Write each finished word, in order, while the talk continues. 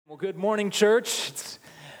Well, good morning, church. It's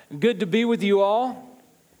good to be with you all.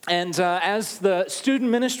 And as the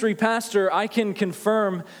student ministry pastor, I can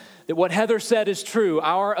confirm that what Heather said is true.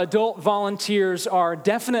 Our adult volunteers are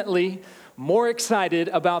definitely more excited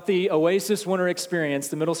about the Oasis Winter Experience,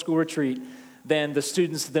 the middle school retreat, than the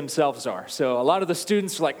students themselves are. So a lot of the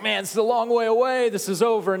students are like, man, this is a long way away. This is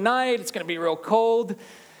overnight. It's going to be real cold.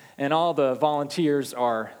 And all the volunteers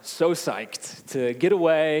are so psyched to get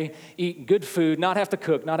away, eat good food, not have to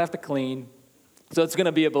cook, not have to clean. So it's going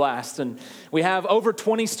to be a blast. And we have over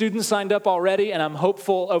 20 students signed up already, and I'm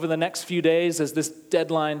hopeful over the next few days as this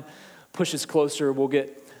deadline pushes closer, we'll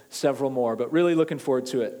get several more. But really looking forward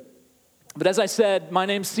to it. But as I said, my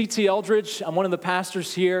name's C.T. Eldridge. I'm one of the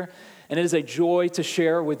pastors here, and it is a joy to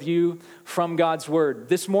share with you from God's Word.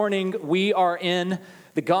 This morning, we are in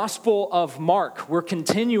the Gospel of Mark. We're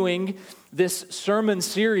continuing this sermon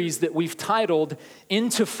series that we've titled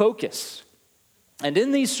Into Focus. And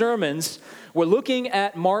in these sermons, we're looking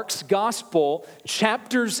at Mark's Gospel,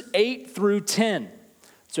 chapters 8 through 10.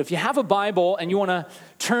 So if you have a Bible and you want to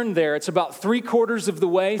turn there, it's about 3/4 of the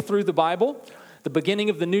way through the Bible. The beginning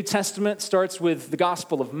of the New Testament starts with the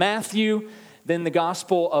Gospel of Matthew, then the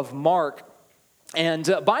Gospel of Mark.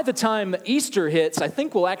 And by the time Easter hits, I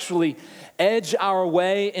think we'll actually edge our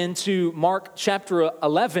way into Mark chapter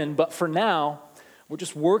 11. But for now, we're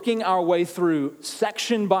just working our way through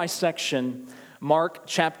section by section, Mark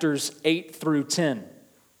chapters 8 through 10.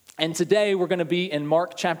 And today we're going to be in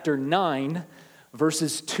Mark chapter 9,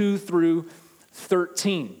 verses 2 through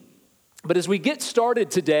 13. But as we get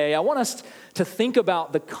started today, I want us to think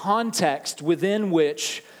about the context within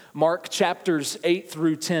which Mark chapters 8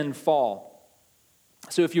 through 10 fall.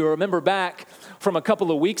 So if you remember back from a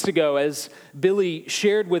couple of weeks ago, as Billy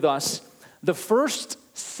shared with us, the first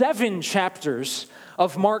 7 chapters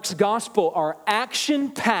of Mark's gospel are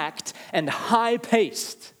action-packed and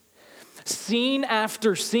high-paced. Scene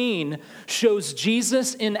after scene shows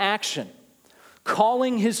Jesus in action,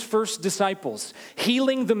 calling his first disciples,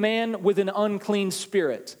 healing the man with an unclean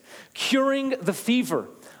spirit, curing the fever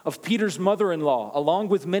of Peter's mother-in-law, along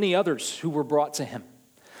with many others who were brought to him,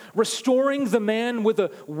 restoring the man with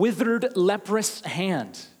a withered, leprous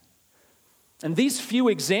hand. And these few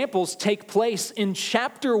examples take place in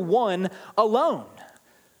chapter 1 alone.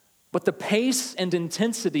 But the pace and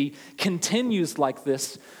intensity continues like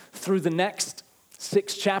this through the next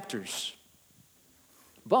 6 chapters.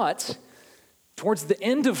 But towards the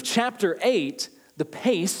end of chapter 8, the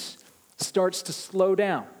pace starts to slow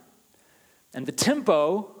down. And the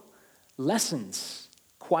tempo lessens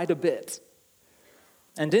quite a bit.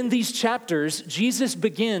 And in these chapters, Jesus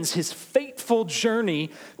begins his fateful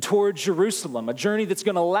journey toward Jerusalem, a journey that's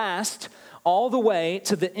going to last all the way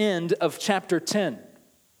to the end of chapter 10.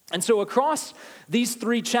 And so across these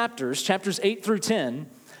 3 chapters, chapters 8 through 10,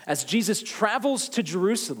 as Jesus travels to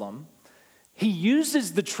Jerusalem, he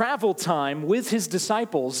uses the travel time with his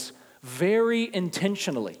disciples very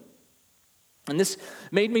intentionally. And this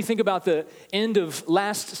made me think about the end of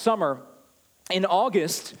last summer. In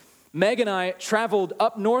August, Meg and I traveled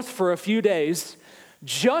up north for a few days,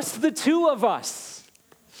 just the 2 of us.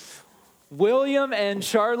 William and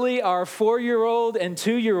Charlie, our 4-year-old and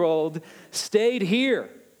 2-year-old, stayed here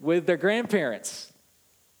with their grandparents.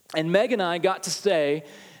 And Meg and I got to stay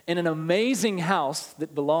in an amazing house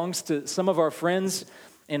that belongs to some of our friends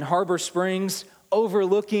in Harbor Springs,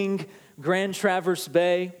 overlooking Grand Traverse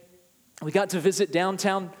Bay. We got to visit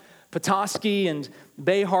downtown Petoskey and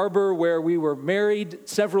Bay Harbor, where we were married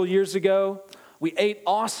several years ago. We ate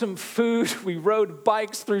awesome food. We rode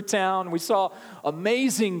bikes through town. We saw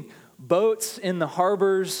amazing boats in the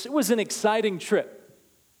harbors. It was an exciting trip.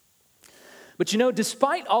 But you know,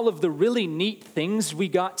 despite all of the really neat things we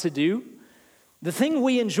got to do, the thing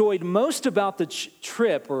we enjoyed most about the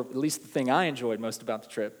trip, or at least the thing I enjoyed most about the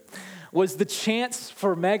trip, was the chance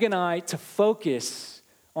for Meg and I to focus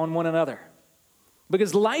on one another.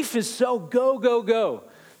 Because life is so go, go, go.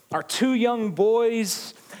 Our 2 young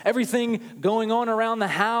boys, everything going on around the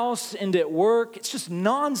house and at work, it's just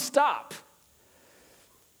nonstop.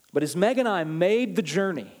 But as Meg and I made the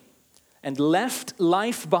journey and left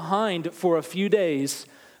life behind for a few days,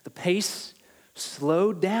 the pace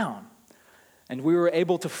slowed down and we were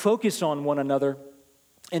able to focus on one another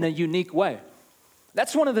in a unique way.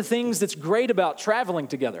 That's one of the things that's great about traveling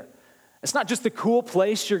together. It's not just the cool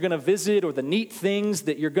place you're going to visit or the neat things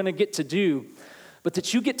that you're going to get to do, but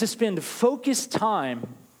that you get to spend focused time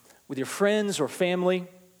with your friends or family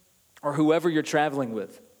or whoever you're traveling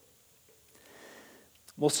with.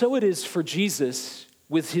 Well, so it is for Jesus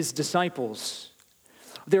with his disciples.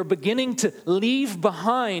 they're beginning to leave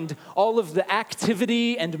behind all of the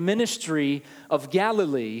activity and ministry of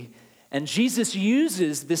Galilee, and Jesus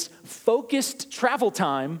uses this focused travel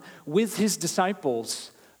time with his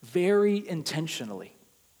disciples very intentionally.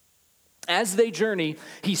 As they journey,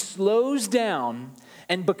 he slows down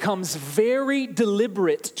and becomes very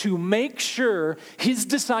deliberate to make sure his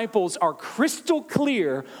disciples are crystal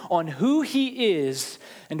clear on who he is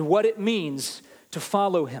and what it means to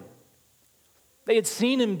follow him. They had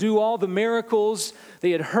seen him do all the miracles.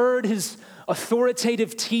 They had heard his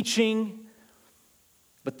authoritative teaching.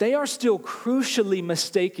 But they are still crucially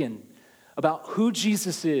mistaken about who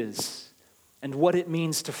Jesus is and what it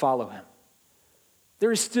means to follow him.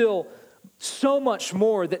 There is still so much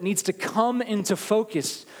more that needs to come into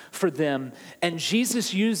focus for them, and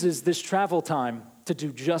Jesus uses this travel time to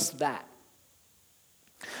do just that.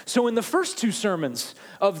 So in the first two sermons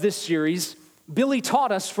of this series, Billy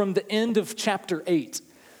taught us from the end of chapter 8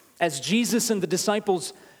 as Jesus and the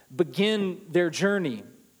disciples begin their journey.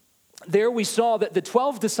 There we saw that the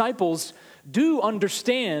 12 disciples do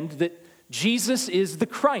understand that Jesus is the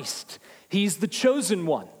Christ. He's the chosen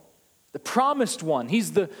one, the promised one.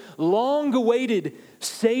 He's the long-awaited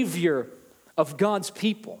Savior of God's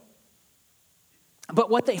people. But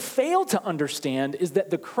what they fail to understand is that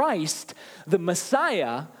the Christ, the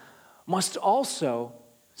Messiah, must also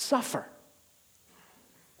suffer.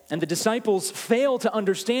 And the disciples fail to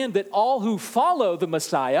understand that all who follow the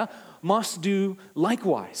Messiah must do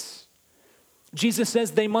likewise. Jesus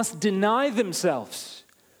says they must deny themselves.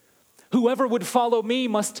 Whoever would follow me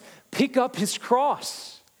must pick up his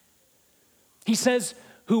cross. He says,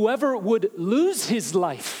 whoever would lose his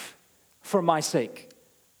life for my sake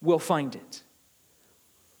will find it.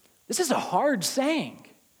 This is a hard saying,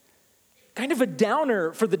 kind of a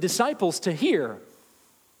downer for the disciples to hear.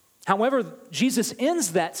 However, Jesus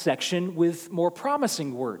ends that section with more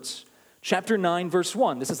promising words. Chapter 9, verse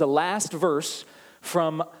 1. This is the last verse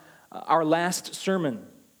from our last sermon.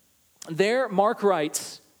 There, Mark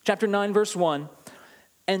writes, chapter 9, verse 1,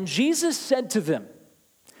 "And Jesus said to them,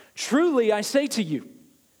 'Truly I say to you,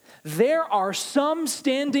 there are some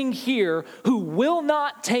standing here who will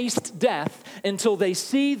not taste death until they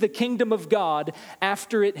see the kingdom of God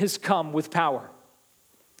after it has come with power.'"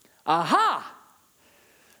 Aha!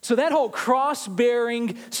 So that whole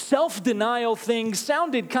cross-bearing, self-denial thing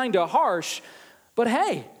sounded kind of harsh, but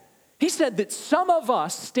hey, he said that some of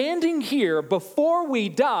us standing here before we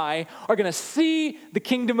die are going to see the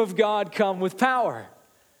kingdom of God come with power.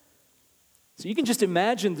 So you can just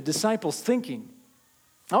imagine the disciples thinking,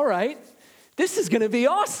 all right, this is going to be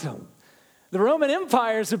awesome. The Roman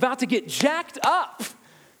Empire is about to get jacked up.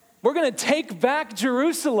 We're going to take back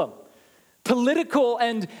Jerusalem. Political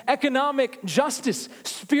and economic justice,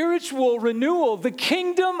 spiritual renewal, the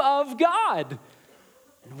kingdom of God.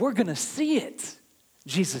 And we're going to see it,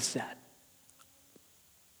 Jesus said.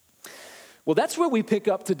 Well, that's where we pick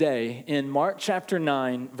up today in Mark chapter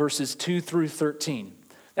 9, verses 2 through 13.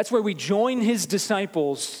 That's where we join his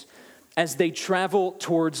disciples as they travel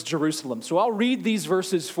towards Jerusalem. So I'll read these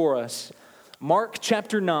verses for us. Mark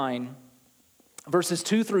chapter 9, verses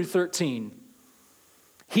 2 through 13.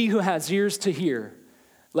 He who has ears to hear,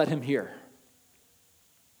 let him hear.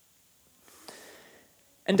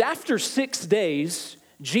 "And after 6 days,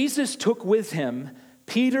 Jesus took with him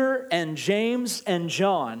Peter and James and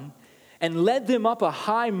John and led them up a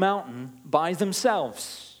high mountain by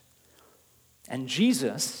themselves. And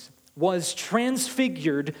Jesus was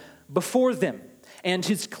transfigured before them, and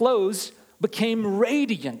his clothes became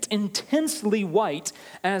radiant, intensely white,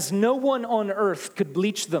 as no one on earth could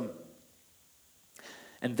bleach them.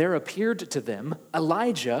 And there appeared to them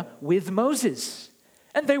Elijah with Moses,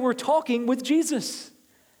 and they were talking with Jesus.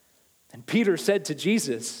 And Peter said to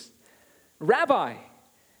Jesus, 'Rabbi,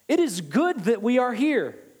 it is good that we are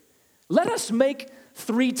here. Let us make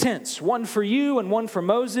 3 tents, one for you and one for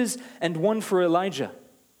Moses and one for Elijah.'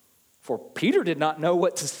 For Peter did not know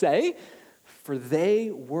what to say, for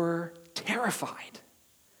they were terrified.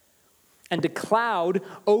 And a cloud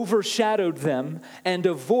overshadowed them, and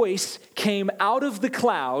a voice came out of the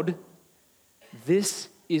cloud, 'This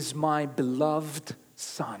is my beloved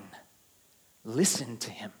Son. Listen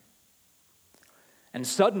to him.' And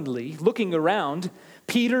suddenly, looking around,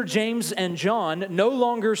 Peter, James, and John no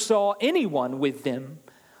longer saw anyone with them,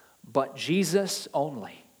 but Jesus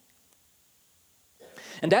only.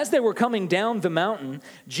 And as they were coming down the mountain,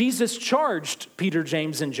 Jesus charged Peter,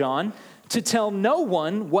 James, and John to tell no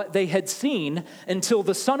one what they had seen until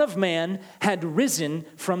the Son of Man had risen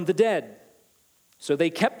from the dead. So they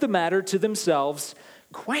kept the matter to themselves,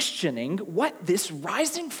 questioning what this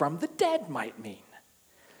rising from the dead might mean.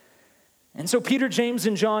 And so Peter, James,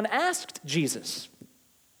 and John asked Jesus,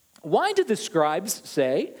 "Why did the scribes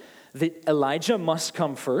say that Elijah must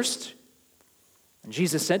come first?" And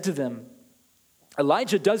Jesus said to them,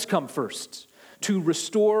 "Elijah does come first to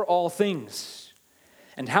restore all things.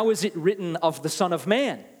 And how is it written of the Son of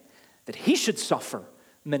Man that he should suffer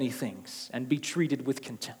many things and be treated with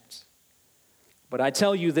contempt? But I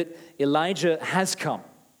tell you that Elijah has come,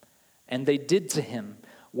 and they did to him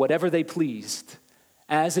whatever they pleased,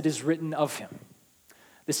 as it is written of him."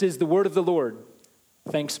 This is the word of the Lord.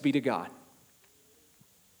 Thanks be to God.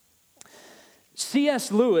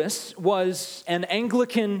 C.S. Lewis was an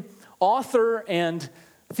Anglican author and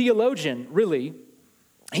theologian, really.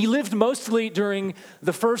 He lived mostly during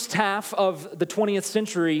the first half of the 20th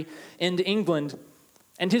century in England,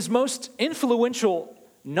 and his most influential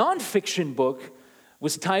nonfiction book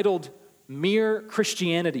was titled Mere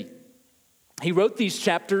Christianity. He wrote these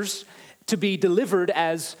chapters to be delivered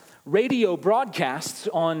as radio broadcasts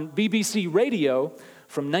on BBC Radio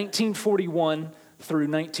from 1941 through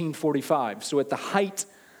 1945, so at the height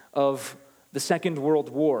of the Second World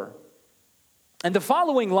War. And the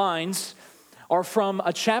following lines are from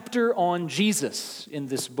a chapter on Jesus in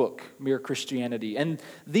this book, Mere Christianity. And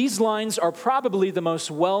these lines are probably the most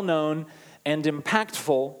well-known and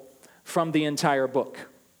impactful from the entire book.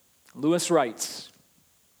 Lewis writes,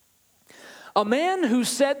 "A man who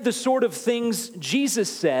said the sort of things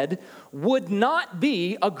Jesus said would not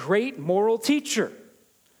be a great moral teacher.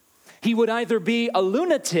 He would either be a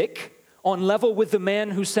lunatic on level with the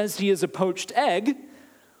man who says he is a poached egg,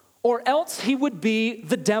 or else he would be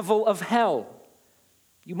the devil of hell.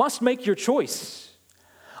 You must make your choice.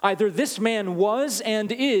 Either this man was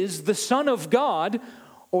and is the Son of God,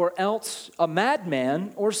 or else a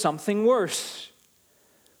madman or something worse.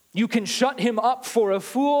 You can shut him up for a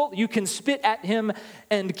fool, you can spit at him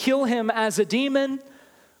and kill him as a demon,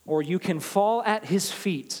 or you can fall at his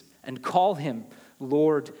feet and call him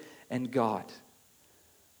Lord and God.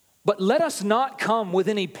 But let us not come with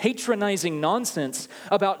any patronizing nonsense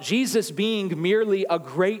about Jesus being merely a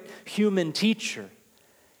great human teacher.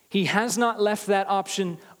 He has not left that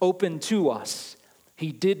option open to us.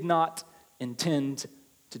 He did not intend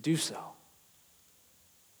to do so."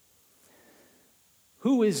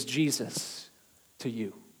 Who is Jesus to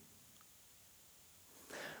you?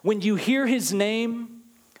 When you hear his name,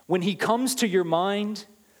 when he comes to your mind,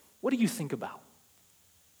 what do you think about?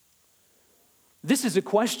 This is a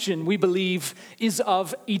question we believe is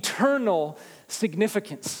of eternal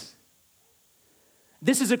significance.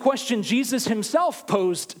 This is a question Jesus himself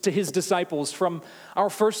posed to his disciples from our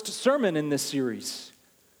first sermon in this series.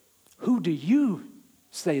 Who do you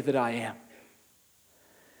say that I am?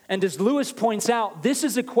 And as Lewis points out, this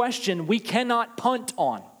is a question we cannot punt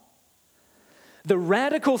on. The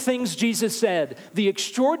radical things Jesus said, the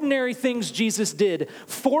extraordinary things Jesus did,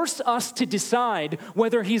 force us to decide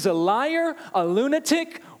whether he's a liar, a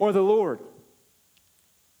lunatic, or the Lord.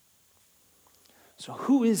 So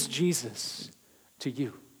who is Jesus to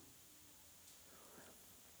you?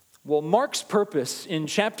 Well, Mark's purpose in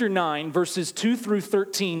chapter 9, verses 2 through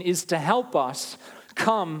 13, is to help us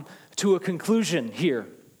come to a conclusion here.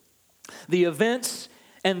 The events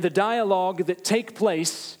and the dialogue that take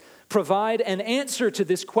place provide an answer to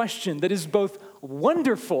this question that is both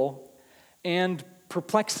wonderful and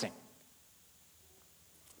perplexing.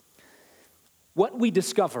 What we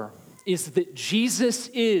discover is that Jesus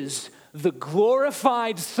is the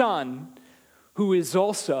glorified Son who is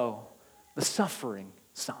also the suffering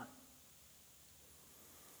Son.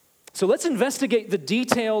 So let's investigate the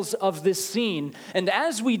details of this scene, and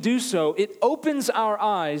as we do so, it opens our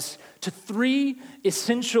eyes to three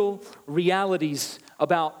essential realities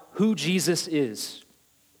about who Jesus is.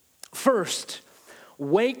 First,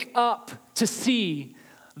 wake up to see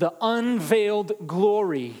the unveiled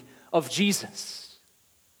glory of Jesus.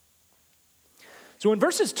 So in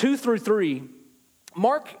verses 2 through 3,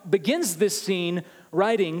 Mark begins this scene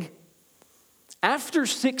writing, "After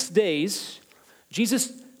 6 days,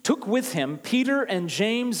 Jesus took with him Peter and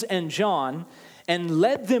James and John and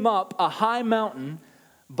led them up a high mountain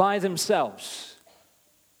by themselves."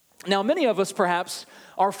 Now, many of us perhaps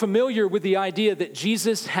are familiar with the idea that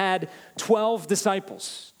Jesus had 12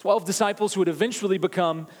 disciples who would eventually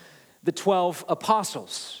become the 12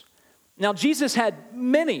 apostles. Now, Jesus had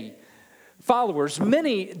many followers,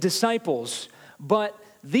 many disciples, but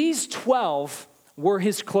these 12 were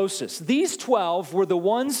his closest. These 12 were the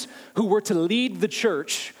ones who were to lead the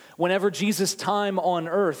church whenever Jesus' time on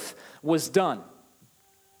earth was done.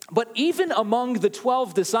 But even among the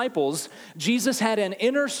 12 disciples, Jesus had an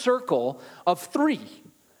inner circle of 3,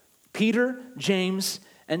 Peter, James,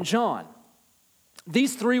 and John.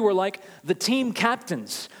 These three were like the team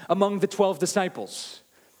captains among the 12 disciples.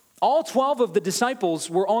 All 12 of the disciples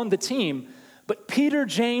were on the team, but Peter,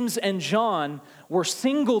 James, and John were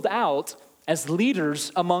singled out as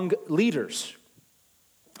leaders among leaders.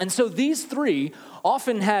 And so these three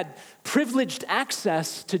often had privileged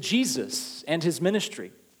access to Jesus and his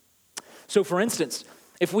ministry. So for instance,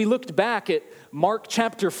 if we looked back at Mark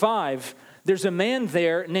chapter 5, there's a man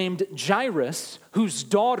there named Jairus whose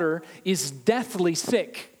daughter is deathly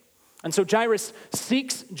sick. And so Jairus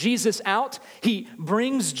seeks Jesus out. He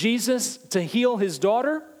brings Jesus to heal his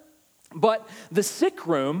daughter. But the sick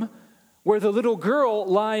room where the little girl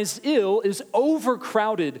lies ill is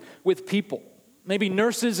overcrowded with people. Maybe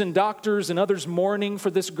nurses and doctors and others mourning for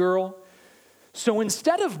this girl. So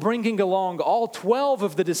instead of bringing along all 12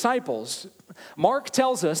 of the disciples, Mark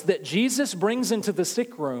tells us that Jesus brings into the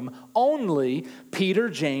sick room only Peter,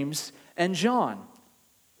 James, and John.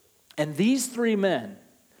 And these three men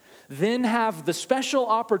then have the special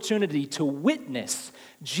opportunity to witness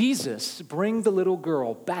Jesus bring the little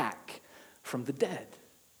girl back from the dead.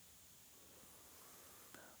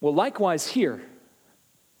 Well, likewise here,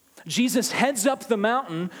 Jesus heads up the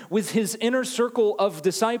mountain with his inner circle of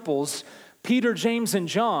disciples, Peter, James, and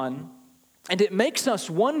John, and it makes us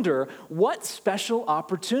wonder what special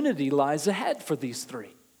opportunity lies ahead for these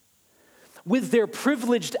three. With their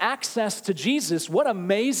privileged access to Jesus, what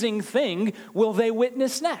amazing thing will they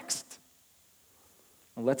witness next?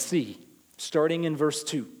 Well, let's see, starting in verse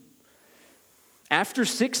 2. After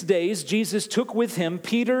 6 days, Jesus took with him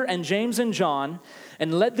Peter and James and John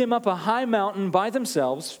and led them up a high mountain by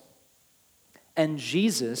themselves, and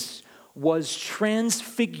Jesus was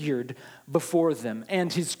transfigured before them,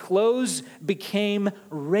 and his clothes became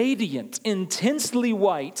radiant, intensely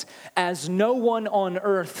white, as no one on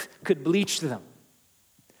earth could bleach them.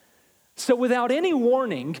 So without any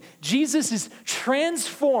warning, Jesus is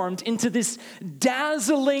transformed into this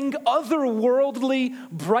dazzling, otherworldly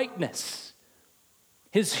brightness.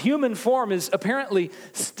 His human form is apparently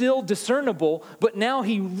still discernible, but now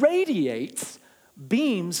he radiates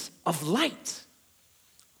beams of light.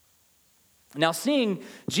 Now, seeing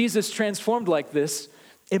Jesus transformed like this,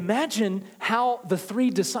 imagine how the three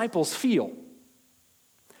disciples feel.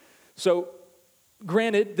 So,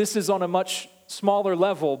 granted, this is on a much smaller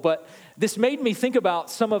level, but this made me think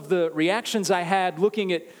about some of the reactions I had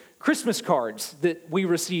looking at Christmas cards that we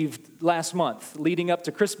received last month leading up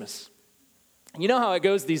to Christmas. You know how it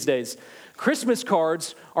goes these days. Christmas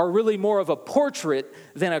cards are really more of a portrait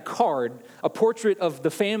than a card, a portrait of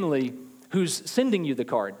the family who's sending you the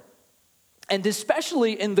card. And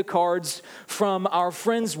especially in the cards from our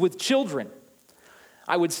friends with children.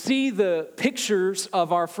 I would see the pictures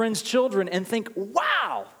of our friends' children and think,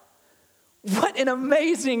 wow, what an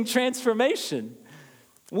amazing transformation.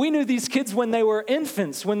 We knew these kids when they were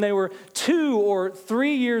infants, when they were 2 or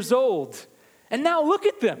 3 years old. And now look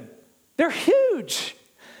at them. They're huge.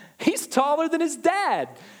 He's taller than his dad.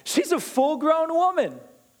 She's a full-grown woman.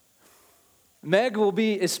 Meg will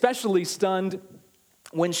be especially stunned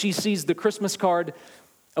when she sees the Christmas card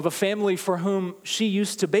of a family for whom she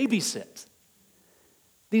used to babysit.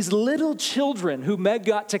 These little children who Meg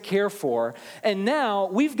got to care for, and now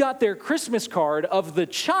we've got their Christmas card of the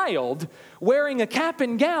child wearing a cap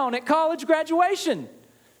and gown at college graduation.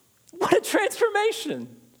 What a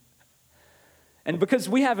transformation. And because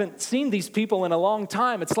we haven't seen these people in a long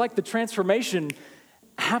time, it's like the transformation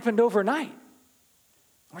happened overnight.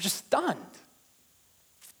 We're just stunned.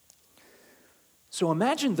 So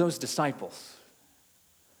imagine those disciples.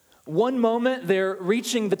 One moment they're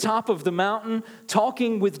reaching the top of the mountain,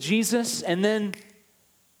 talking with Jesus, and then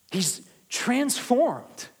he's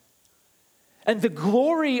transformed. And the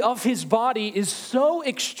glory of his body is so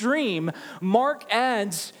extreme, Mark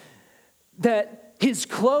adds that his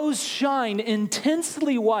clothes shine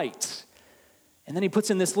intensely white. And then he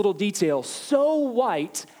puts in this little detail, so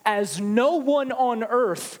white as no one on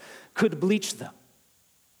earth could bleach them.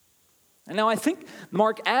 And now I think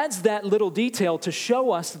Mark adds that little detail to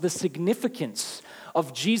show us the significance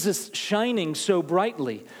of Jesus shining so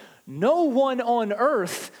brightly. No one on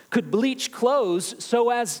earth could bleach clothes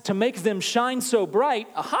so as to make them shine so bright.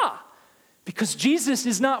 Aha! Because Jesus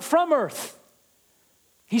is not from earth.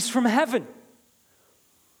 He's from heaven.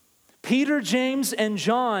 Peter, James, and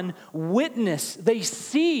John witness, they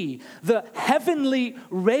see the heavenly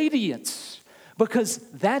radiance because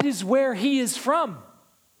that is where he is from.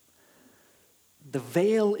 The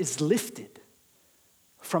veil is lifted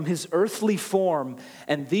from his earthly form,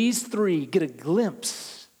 and these three get a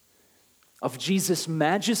glimpse of Jesus'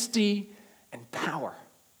 majesty and power.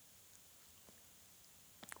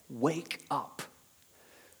 Wake up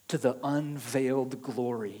to the unveiled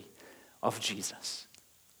glory of Jesus?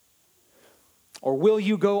 Or will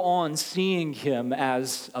you go on seeing him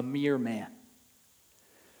as a mere man?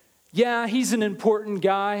 Yeah, he's an important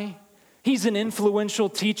guy. He's an influential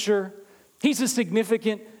teacher. He's a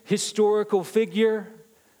significant historical figure.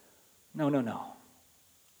 No.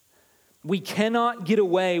 We cannot get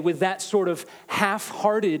away with that sort of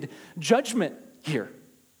half-hearted judgment here.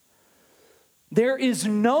 There is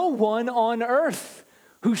no one on earth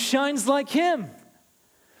who shines like him.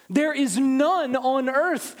 There is none on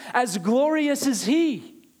earth as glorious as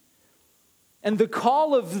he. And the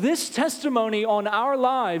call of this testimony on our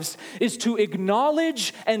lives is to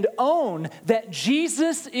acknowledge and own that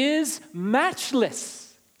Jesus is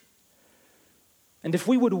matchless. And if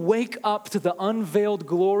we would wake up to the unveiled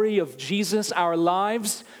glory of Jesus, our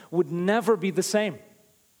lives would never be the same.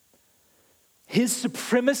 His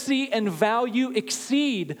supremacy and value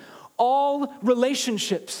exceed all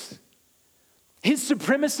relationships. His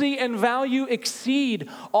supremacy and value exceed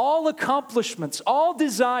all accomplishments, all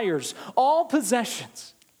desires, all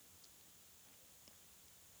possessions.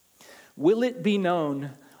 Will it be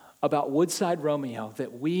known about Woodside Romeo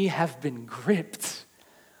that we have been gripped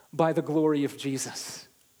by the glory of Jesus?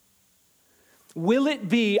 Will it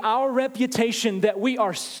be our reputation that we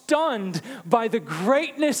are stunned by the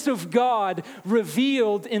greatness of God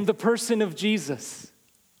revealed in the person of Jesus?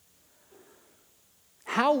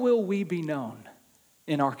 How will we be known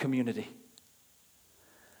in our community?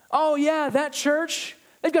 Oh yeah, that church,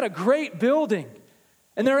 they've got a great building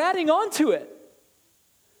and they're adding on to it.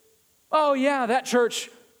 Oh yeah, that church,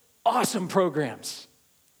 awesome programs.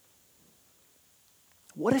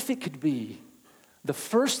 What if it could be the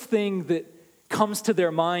first thing that comes to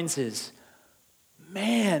their minds is,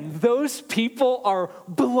 man, those people are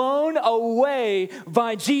blown away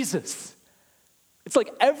by Jesus. It's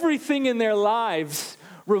like everything in their lives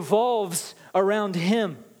revolves around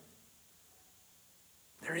him.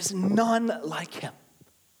 There is none like him.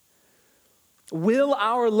 Will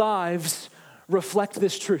our lives reflect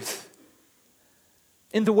this truth?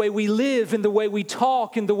 In the way we live, in the way we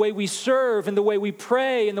talk, in the way we serve, in the way we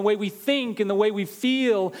pray, in the way we think, in the way we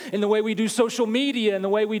feel, in the way we do social media, in the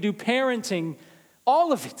way we do parenting,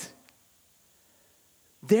 all of it.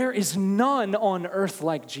 There is none on earth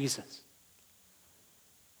like Jesus.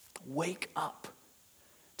 Wake up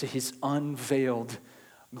to his unveiled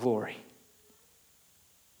glory.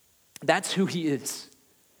 That's who he is,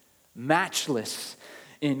 matchless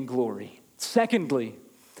in glory. Secondly,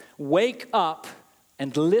 wake up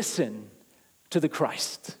and listen to the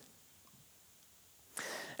Christ.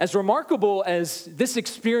 As remarkable as this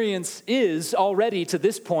experience is already to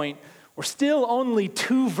this point, we're still only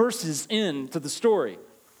 2 verses into the story.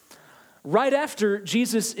 Right after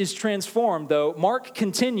Jesus is transformed, though, Mark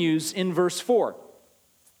continues in verse 4.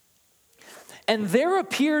 And there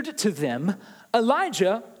appeared to them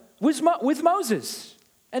Elijah with Moses,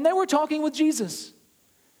 and they were talking with Jesus.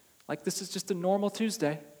 Like this is just a normal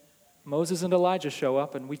Tuesday. Moses and Elijah show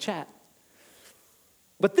up and we chat.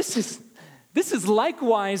 But this is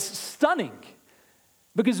likewise stunning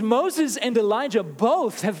because Moses and Elijah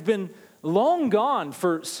both have been long gone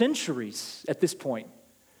for centuries at this point.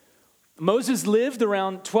 Moses lived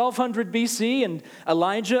around 1200 BC and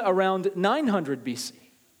Elijah around 900 BC.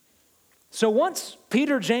 So once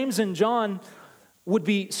Peter, James, and John would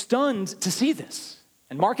be stunned to see this.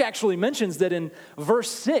 And Mark actually mentions that in verse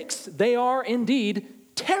 6, they are indeed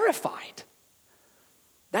terrified.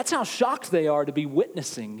 That's how shocked they are to be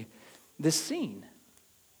witnessing this scene.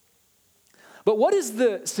 But what is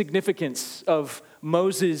the significance of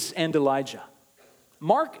Moses and Elijah?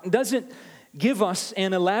 Mark doesn't give us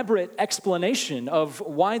an elaborate explanation of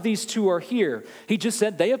why these two are here. He just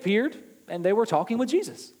said they appeared and they were talking with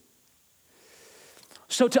Jesus.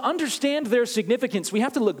 So to understand their significance, we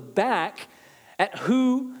have to look back at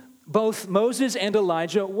who both Moses and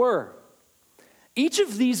Elijah were. Each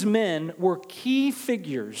of these men were key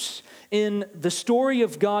figures in the story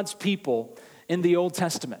of God's people in the Old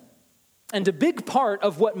Testament. And a big part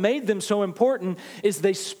of what made them so important is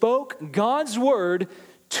they spoke God's word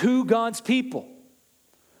to God's people.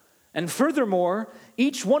 And furthermore,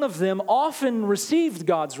 each one of them often received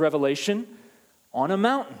God's revelation on a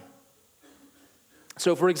mountain.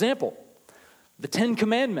 So for example, the 10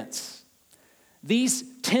 Commandments. These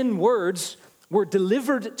 10 words were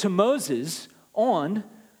delivered to Moses on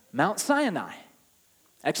Mount Sinai,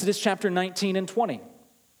 Exodus chapter 19 and 20.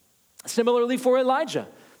 Similarly for Elijah,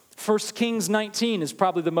 1 Kings 19 is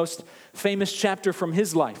probably the most famous chapter from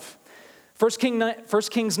his life. 1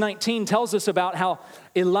 Kings 19 tells us about how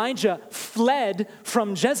Elijah fled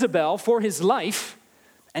from Jezebel for his life,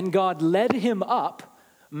 and God led him up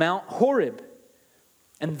Mount Horeb.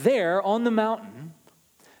 And there on the mountain,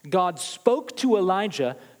 God spoke to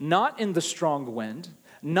Elijah not in the strong wind,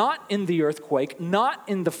 not in the earthquake, not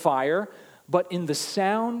in the fire, but in the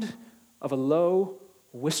sound of a low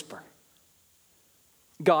whisper.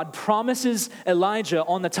 God promises Elijah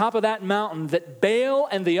on the top of that mountain that Baal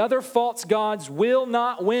and the other false gods will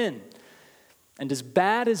not win. And as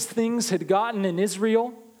bad as things had gotten in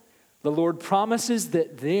Israel, the Lord promises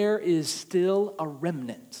that there is still a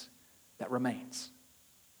remnant that remains.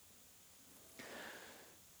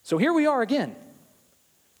 So here we are again.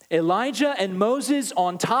 Elijah and Moses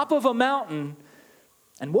on top of a mountain.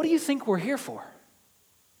 And what do you think we're here for?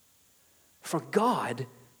 For God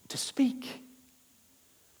to speak.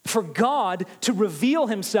 For God to reveal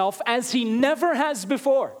himself as he never has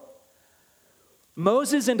before.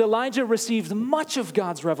 Moses and Elijah received much of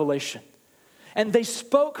God's revelation, and they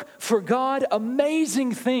spoke for God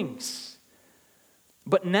amazing things.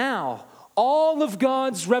 But now, all of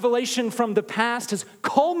God's revelation from the past has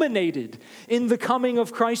culminated in the coming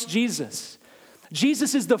of Christ Jesus.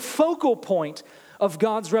 Jesus is the focal point of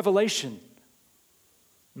God's revelation.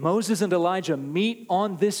 Moses and Elijah meet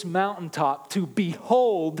on this mountaintop to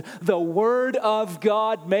behold the Word of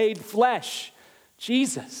God made flesh,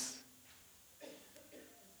 Jesus.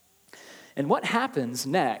 And what happens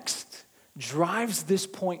next drives this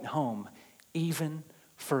point home even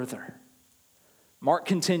further. Mark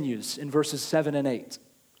continues in verses 7 and 8.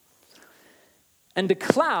 And a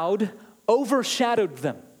cloud overshadowed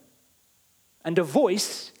them, and a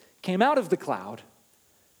voice came out of the cloud.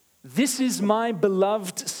 This is my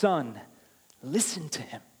beloved Son. Listen to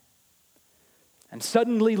him. And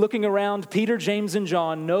suddenly looking around, Peter, James, and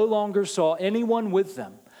John no longer saw anyone with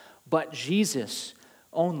them, but Jesus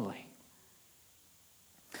only.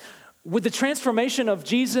 With the transformation of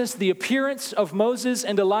Jesus, the appearance of Moses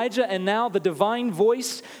and Elijah, and now the divine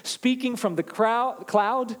voice speaking from the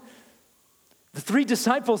cloud, the three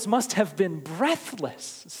disciples must have been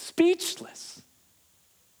breathless, speechless.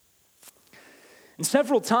 And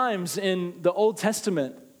several times in the Old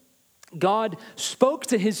Testament, God spoke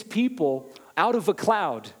to his people out of a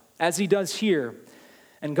cloud, as he does here.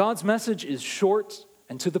 And God's message is short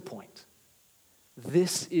and to the point.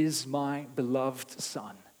 This is my beloved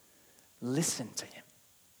Son. Listen to him.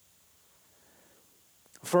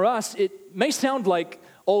 For us, it may sound like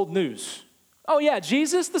old news. Oh yeah,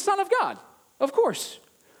 Jesus, the Son of God. Of course.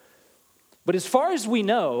 But as far as we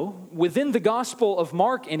know, within the Gospel of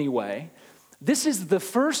Mark anyway, this is the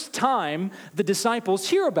first time the disciples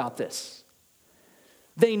hear about this.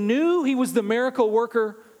 They knew he was the miracle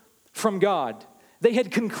worker from God. They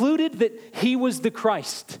had concluded that he was the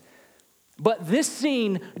Christ. But this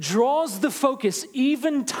scene draws the focus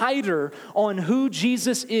even tighter on who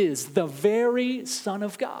Jesus is, the very Son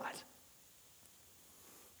of God.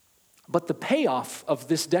 But the payoff of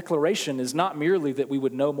this declaration is not merely that we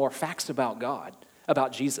would know more facts about God,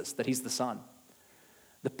 about Jesus, that he's the Son.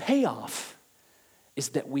 The payoff is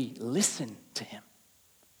that we listen to him.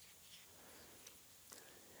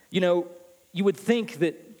 You know, you would think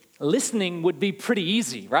that listening would be pretty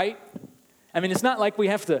easy, right? I mean, it's not like we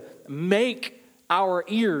have to make our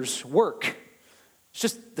ears work. It's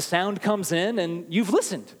just the sound comes in and you've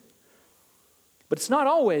listened. But it's not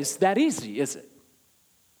always that easy, is it?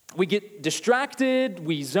 We get distracted,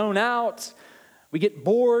 we zone out, we get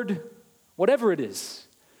bored, whatever it is.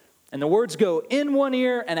 And the words go in one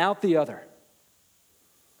ear and out the other.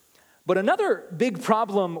 But another big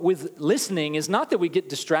problem with listening is not that we get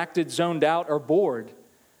distracted, zoned out, or bored.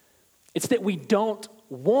 It's that we don't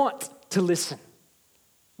want to listen.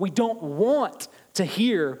 We don't want to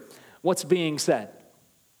hear what's being said.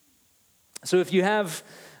 So if you have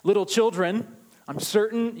little children, I'm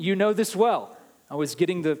certain you know this well. I was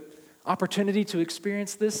getting the opportunity to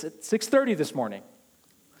experience this at 6:30 this morning.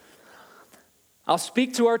 I'll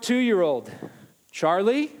speak to our 2-year-old.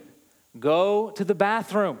 Charlie, go to the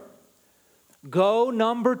bathroom. Go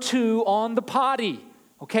number 2 on the potty.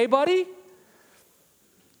 Okay, buddy?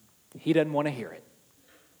 He doesn't want to hear it.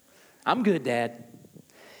 I'm good, Dad.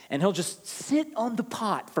 And he'll just sit on the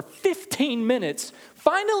pot for 15 minutes,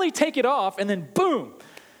 finally take it off, and then boom,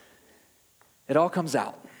 it all comes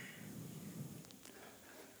out.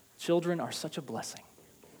 Children are such a blessing.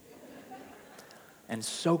 And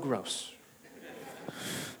so gross.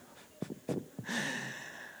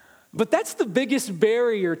 But that's the biggest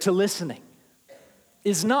barrier to listening,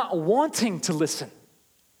 is not wanting to listen.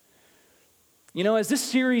 You know, as this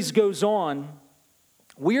series goes on,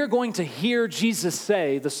 we are going to hear Jesus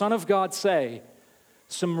say, the Son of God say,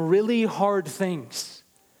 some really hard things.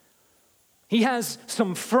 He has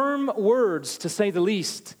some firm words, to say the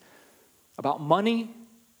least, about money,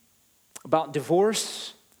 about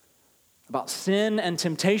divorce, about sin and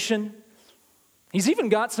temptation. He's even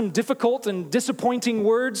got some difficult and disappointing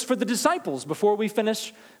words for the disciples before we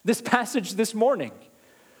finish this passage this morning.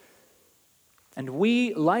 And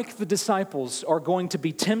we, like the disciples, are going to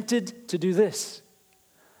be tempted to do this.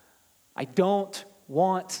 I don't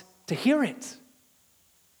want to hear it.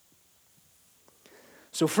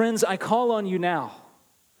 So friends, I call on you now.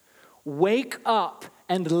 Wake up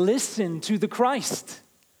and listen to the Christ.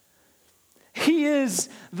 He is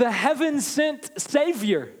the heaven-sent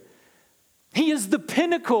Savior. He is the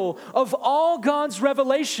pinnacle of all God's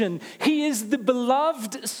revelation. He is the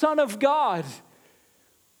beloved Son of God.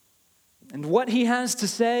 And what he has to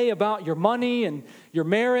say about your money and your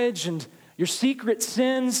marriage and your secret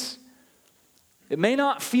sins, it may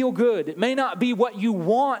not feel good. It may not be what you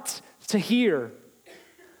want to hear.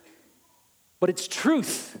 But it's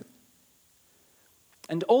truth.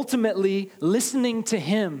 And ultimately, listening to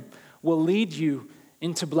him will lead you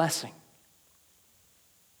into blessing.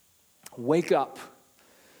 Wake up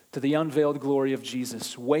to the unveiled glory of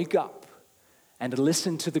Jesus. Wake up and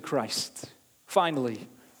listen to the Christ. Finally,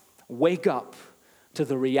 wake up to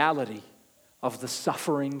the reality of the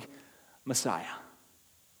suffering Messiah.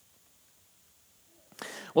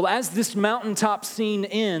 Well, as this mountaintop scene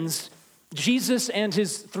ends, Jesus and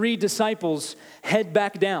his 3 disciples head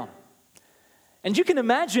back down. And you can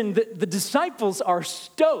imagine that the disciples are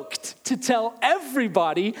stoked to tell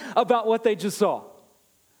everybody about what they just saw.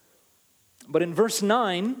 But in verse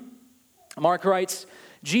 9, Mark writes,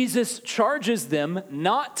 Jesus charges them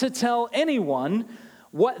not to tell anyone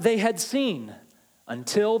what they had seen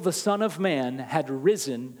until the Son of Man had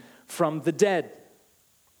risen from the dead.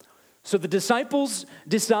 So the disciples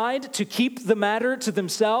decide to keep the matter to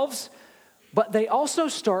themselves, but they also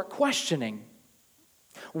start questioning.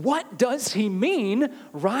 What does he mean,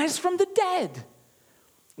 rise from the dead?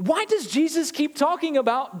 Why does Jesus keep talking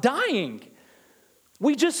about dying?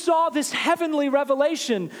 We just saw this heavenly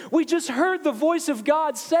revelation. We just heard the voice of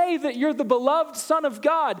God say that you're the beloved Son of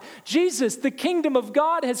God. Jesus, the kingdom of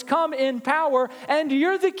God has come in power, and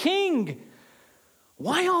you're the king.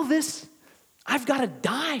 Why all this I've got to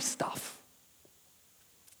die stuff?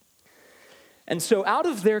 And so out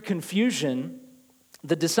of their confusion,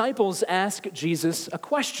 the disciples ask Jesus a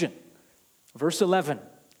question. Verse 11.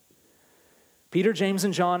 Peter, James,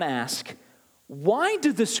 and John ask, why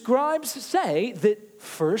do the scribes say that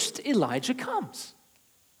first Elijah comes?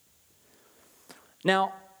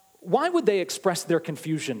 Now, why would they express their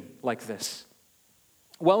confusion like this?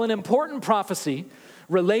 Well, an important prophecy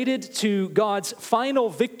related to God's final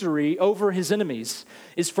victory over his enemies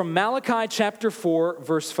is from Malachi chapter 4,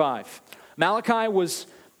 verse 5. Malachi was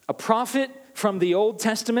a prophet from the Old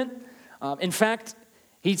Testament. In fact,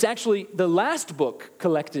 he's actually the last book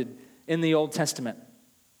collected in the Old Testament.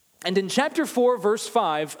 And in chapter 4, verse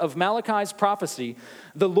 5 of Malachi's prophecy,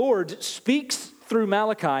 the Lord speaks through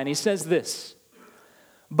Malachi, and he says this,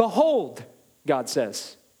 behold, God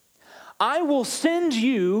says, I will send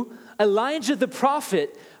you Elijah the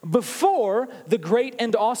prophet before the great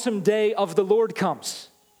and awesome day of the Lord comes.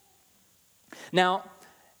 Now,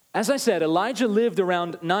 as I said, Elijah lived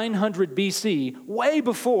around 900 BC, way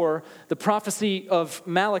before the prophecy of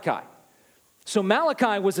Malachi. So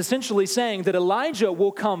Malachi was essentially saying that Elijah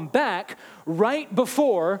will come back right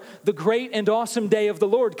before the great and awesome day of the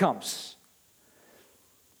Lord comes.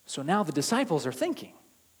 So now the disciples are thinking,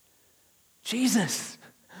 Jesus,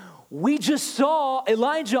 we just saw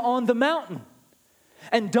Elijah on the mountain.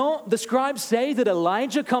 And don't the scribes say that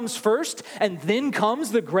Elijah comes first and then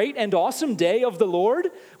comes the great and awesome day of the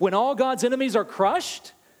Lord when all God's enemies are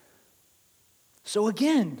crushed? So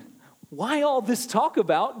again, why all this talk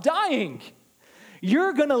about dying?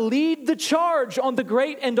 You're going to lead the charge on the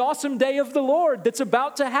great and awesome day of the Lord that's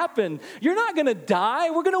about to happen. You're not going to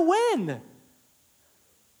die. We're going to win.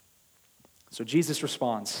 So Jesus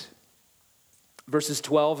responds. Verses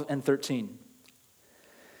 12 and 13.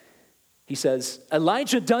 He says,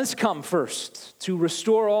 Elijah does come first to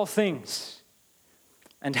restore all things.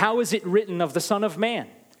 And how is it written of the Son of Man?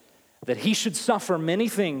 That he should suffer many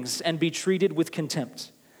things and be treated with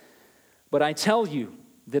contempt. But I tell you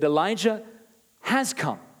that Elijah has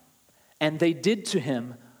come, and they did to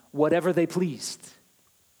him whatever they pleased.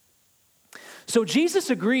 So Jesus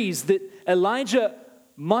agrees that Elijah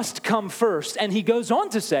must come first, and he goes on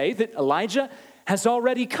to say that Elijah has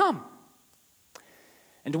already come.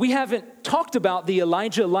 And we haven't talked about the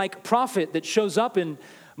Elijah-like prophet that shows up in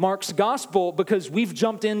Mark's gospel because we've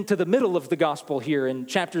jumped into the middle of the gospel here in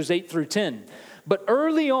chapters 8 through 10. But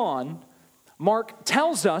early on, Mark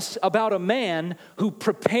tells us about a man who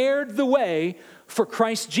prepared the way for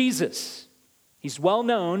Christ Jesus. He's well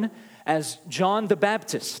known as John the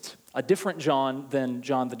Baptist, a different John than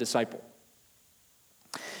John the disciple.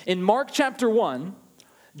 In Mark chapter 1,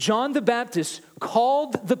 John the Baptist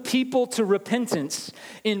called the people to repentance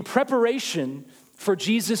in preparation for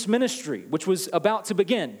Jesus' ministry, which was about to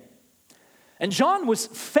begin. And John was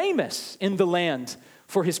famous in the land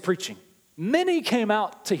for his preaching. Many came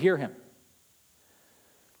out to hear him.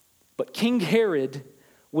 But King Herod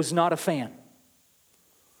was not a fan.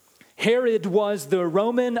 Herod was the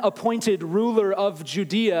Roman-appointed ruler of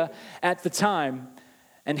Judea at the time,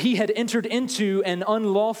 and he had entered into an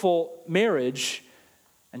unlawful marriage,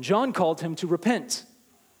 and John called him to repent.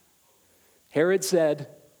 Herod said,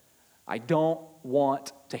 "I don't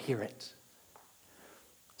want to hear it."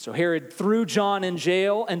 So Herod threw John in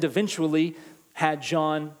jail and eventually had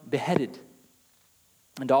John beheaded.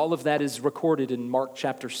 And all of that is recorded in Mark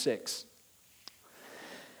chapter 6.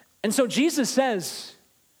 And so Jesus says,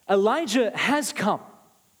 Elijah has come,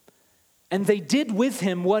 and they did with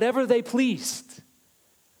him whatever they pleased.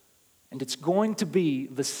 And it's going to be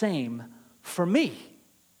the same for me.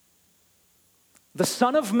 The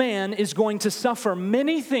Son of Man is going to suffer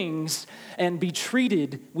many things and be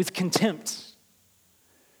treated with contempt.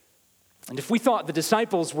 And if we thought the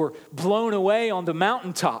disciples were blown away on the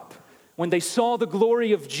mountaintop when they saw the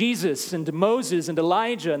glory of Jesus and Moses and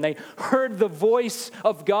Elijah and they heard the voice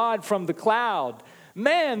of God from the cloud,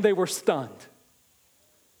 man, they were stunned.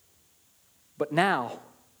 But now,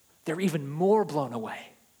 they're even more blown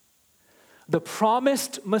away. The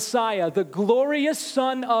promised Messiah, the glorious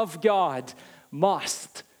Son of God,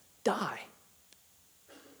 must die.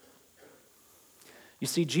 You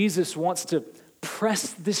see, Jesus wants to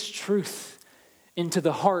press this truth into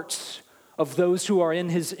the hearts of those who are in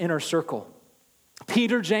his inner circle.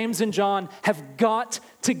 Peter, James, and John have got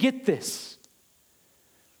to get this.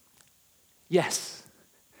 Yes,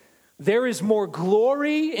 there is more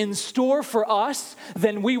glory in store for us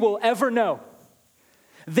than we will ever know.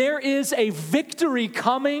 There is a victory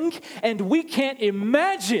coming, and we can't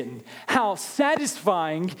imagine how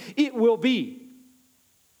satisfying it will be.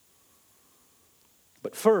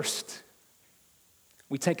 But first,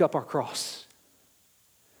 we take up our cross.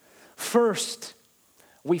 First,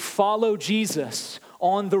 we follow Jesus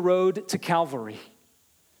on the road to Calvary.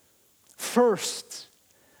 First,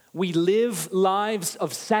 we live lives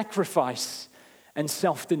of sacrifice and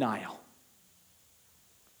self-denial.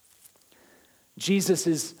 Jesus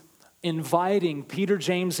is inviting Peter,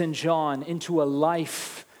 James, and John into a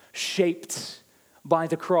life shaped by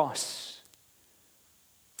the cross.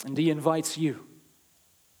 And he invites you.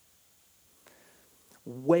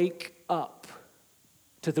 Wake up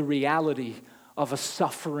to the reality of a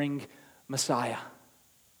suffering Messiah.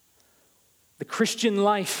 The Christian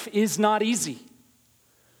life is not easy.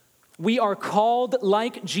 We are called,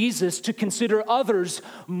 like Jesus, to consider others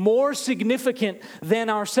more significant than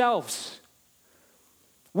ourselves.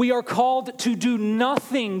 We are called to do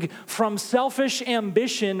nothing from selfish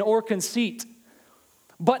ambition or conceit,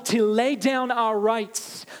 but to lay down our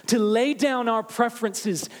rights, to lay down our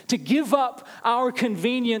preferences, to give up our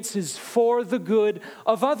conveniences for the good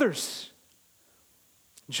of others,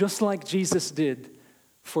 just like Jesus did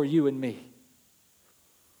for you and me.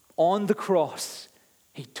 On the cross,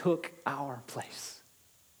 he took our place.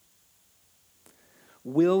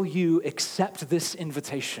 Will you accept this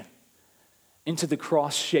invitation into the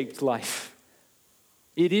cross-shaped life?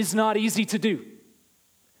 It is not easy to do,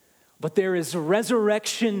 but there is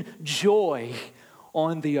resurrection joy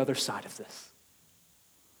on the other side of this.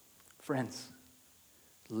 Friends,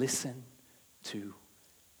 listen to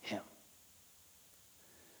him.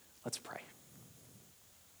 Let's pray.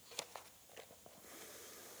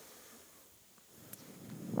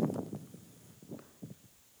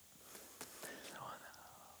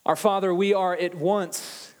 Our Father, we are at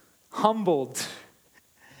once humbled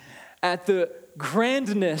at the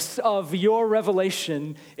grandness of your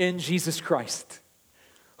revelation in Jesus Christ.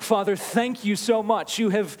 Father, thank you so much. You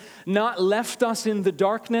have not left us in the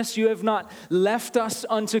darkness. You have not left us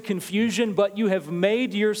unto confusion, but you have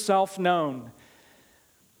made yourself known.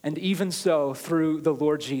 And even so, through the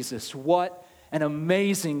Lord Jesus, what an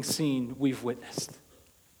amazing scene we've witnessed.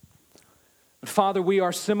 Father, we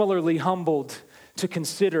are similarly humbled to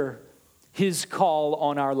consider his call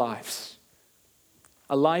on our lives.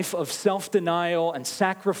 A life of self-denial and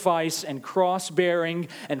sacrifice and cross-bearing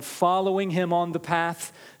and following him on the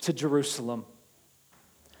path to Jerusalem.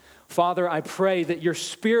 Father, I pray that your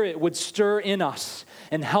Spirit would stir in us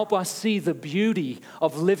and help us see the beauty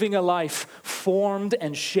of living a life formed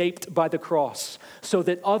and shaped by the cross so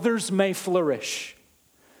that others may flourish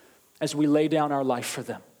as we lay down our life for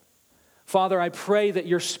them. Father, I pray that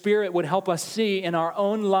your Spirit would help us see in our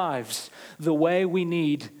own lives the way we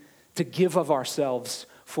need to give of ourselves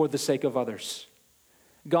for the sake of others.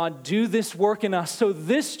 God, do this work in us so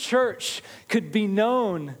this church could be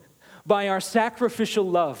known by our sacrificial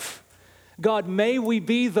love. God, may we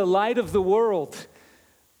be the light of the world.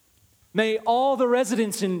 May all the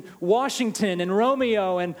residents in Washington and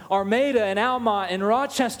Romeo and Armada and Almont and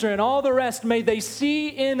Rochester and all the rest, may they see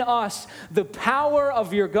in us the power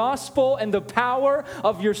of your gospel and the power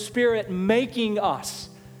of your Spirit making us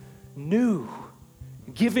new,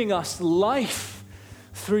 giving us life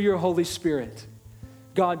through your Holy Spirit.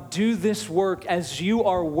 God, do this work as you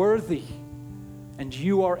are worthy and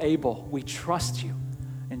you are able. We trust you.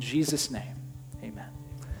 In Jesus' name, amen.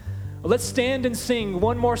 Well, let's stand and sing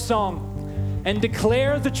one more song and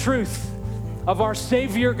declare the truth of our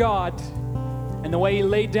Savior God and the way he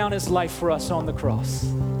laid down his life for us on the cross.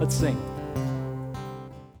 Let's sing.